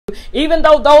even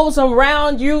though those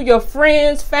around you, your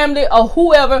friends, family, or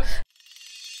whoever,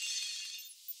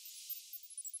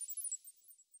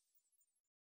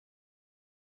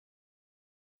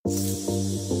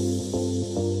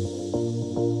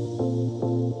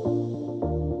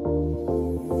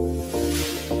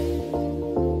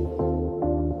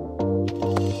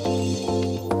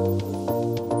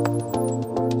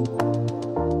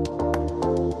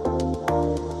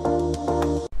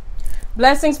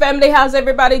 Blessings, family. How's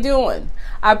everybody doing?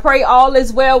 I pray all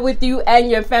is well with you and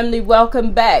your family.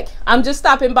 Welcome back. I'm just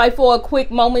stopping by for a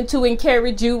quick moment to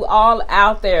encourage you all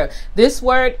out there. This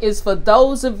word is for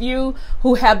those of you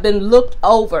who have been looked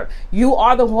over. You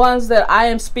are the ones that I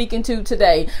am speaking to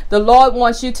today. The Lord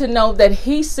wants you to know that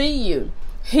He sees you.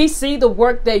 He see the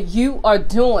work that you are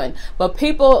doing, but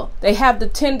people, they have the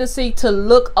tendency to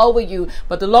look over you.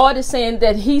 But the Lord is saying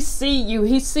that He see you.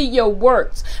 He see your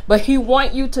works, but He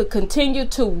want you to continue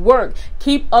to work.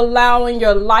 Keep allowing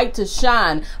your light to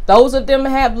shine. Those of them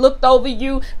have looked over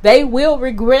you, they will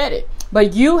regret it.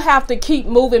 But you have to keep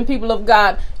moving, people of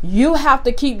God. You have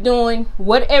to keep doing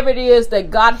whatever it is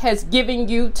that God has given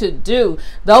you to do.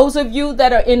 Those of you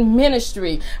that are in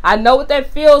ministry, I know what that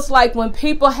feels like when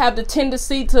people have the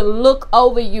tendency to look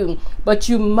over you. But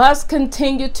you must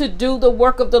continue to do the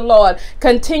work of the Lord.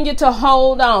 Continue to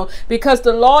hold on, because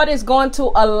the Lord is going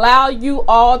to allow you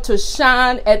all to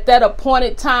shine at that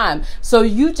appointed time. So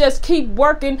you just keep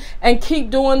working and keep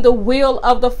doing the will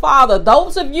of the Father.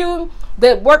 Those of you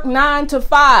that work 9 to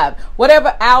 5,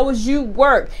 whatever hours you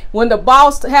work, when the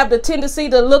boss have the tendency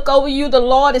to look over you, the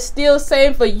Lord is still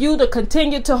saying for you to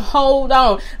continue to hold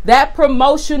on. That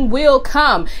promotion will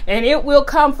come, and it will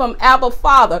come from Abba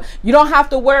Father. You don't have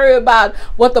to worry about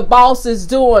what the boss is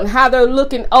doing, how they're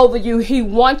looking over you. He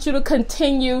wants you to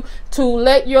continue to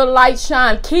let your light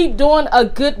shine. Keep doing a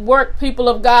good work, people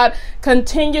of God.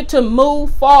 Continue to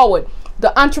move forward.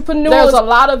 The entrepreneurs, there's a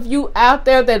lot of you out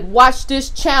there that watch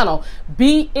this channel.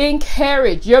 Be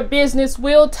encouraged. Your business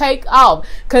will take off.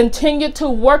 Continue to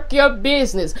work your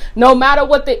business. No matter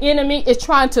what the enemy is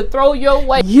trying to throw your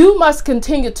way, you must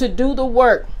continue to do the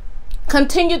work.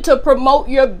 Continue to promote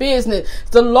your business.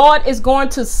 The Lord is going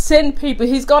to send people.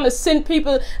 He's going to send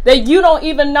people that you don't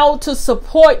even know to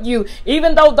support you.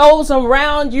 Even though those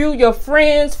around you, your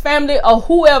friends, family, or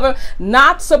whoever,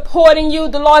 not supporting you,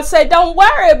 the Lord said, don't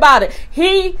worry about it.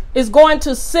 He is going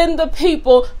to send the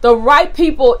people, the right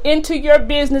people, into your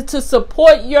business to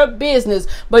support your business.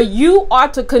 But you are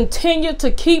to continue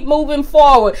to keep moving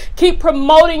forward. Keep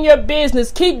promoting your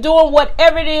business. Keep doing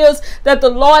whatever it is that the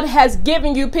Lord has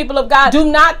given you, people of God.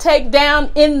 Do not take down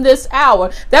in this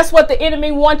hour. That's what the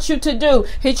enemy wants you to do.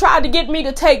 He tried to get me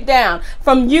to take down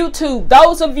from YouTube.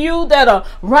 Those of you that are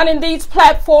running these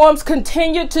platforms,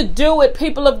 continue to do it,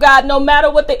 people of God, no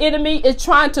matter what the enemy is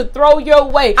trying to throw your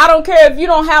way. I don't care if you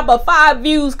don't have but 5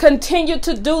 views. Continue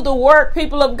to do the work,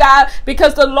 people of God,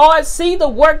 because the Lord see the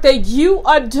work that you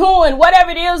are doing.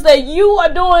 Whatever it is that you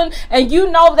are doing, and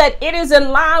you know that it is in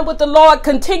line with the Lord,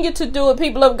 continue to do it,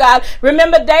 people of God.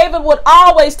 Remember, David would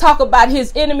always talk about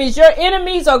his enemies. Your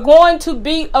enemies are going to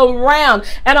be around,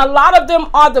 and a lot of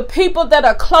them are the people that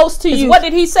are close to you. What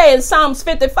did he say in Psalms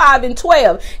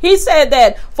 55:12? He said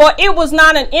that, for it was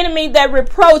not an enemy that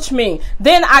reproached me,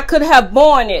 then I could have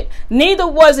borne it. Neither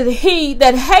was it he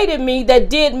that hated me that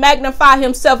did magnify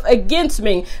himself against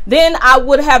me, then I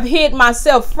would have hid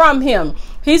myself from him.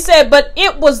 He said, but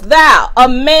it was thou, a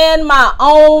man my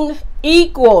own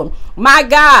equal, my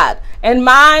God, and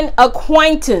mine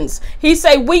acquaintance. He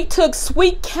said, we took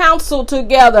sweet counsel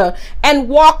together and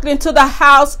walked into the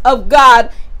house of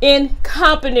God in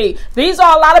company. These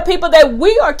are a lot of people that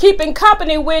we are keeping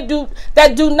company with,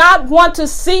 that do not want to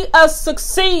see us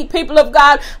succeed, people of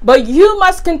God. But you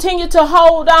must continue to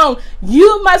hold on.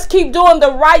 You must keep doing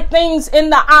the right things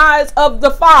in the eyes of the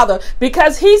Father,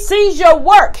 because He sees your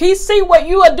work. He sees what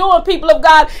you are doing, people of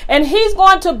God, and He's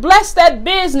going to bless that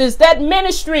business, that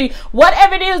ministry,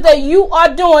 whatever it is that you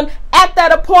are doing at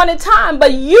that appointed time.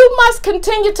 But you must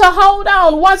continue to hold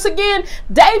on. Once again,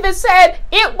 David said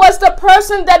it was the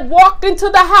person that walked into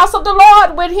the house of the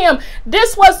Lord with him.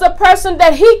 This was the person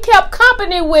that he kept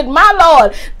company with, my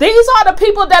Lord. These are the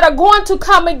people that are going to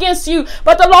come against you.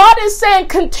 But the Lord is saying,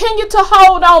 continue to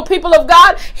hold on, people of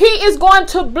God. He is going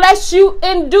to bless you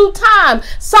in due time.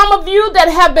 Some of you that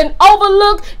have been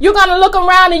overlooked, you're going to look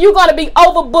around and you're going to be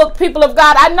overbooked, people of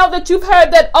God. I know that you've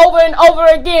heard that over and over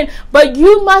again, but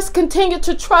you must continue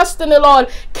to trust in the Lord.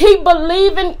 Keep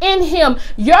believing in Him.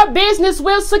 Your business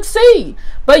will succeed.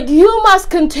 But you must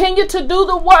continue to do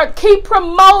the work. Keep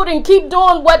promoting. Keep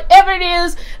doing whatever it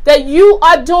is that you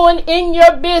are doing in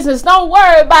your business. Don't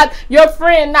worry about your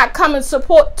friend not coming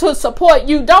to support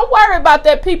you. Don't worry about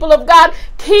that, people of God.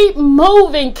 Keep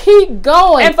moving. Keep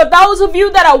going. And for those of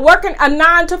you that are working a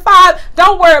 9 to 5,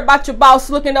 don't worry about your boss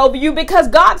looking over you, because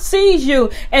God sees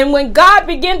you. And when God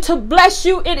begins to bless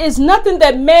you, it is nothing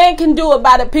that man can do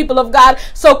about it, people of God.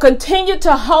 So continue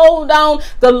to hold on.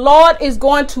 The Lord is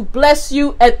going to bless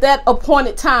you at that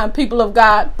appointed time, people of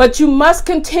God. But you must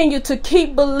continue to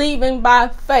keep believing by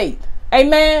faith.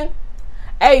 Amen.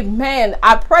 Amen.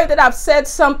 I pray that I've said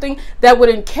something that would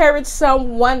encourage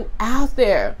someone out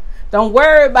there. Don't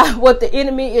worry about what the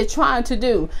enemy is trying to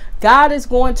do. God is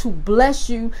going to bless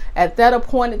you at that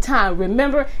appointed time.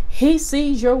 Remember, he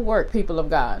sees your work, people of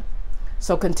God.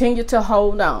 So continue to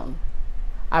hold on.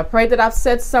 I pray that I've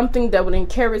said something that would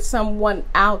encourage someone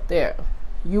out there.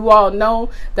 You all know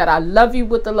that I love you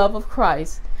with the love of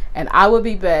Christ, and I will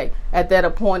be back at that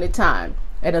appointed time.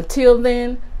 And until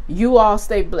then, you all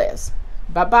stay blessed.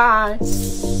 Bye-bye.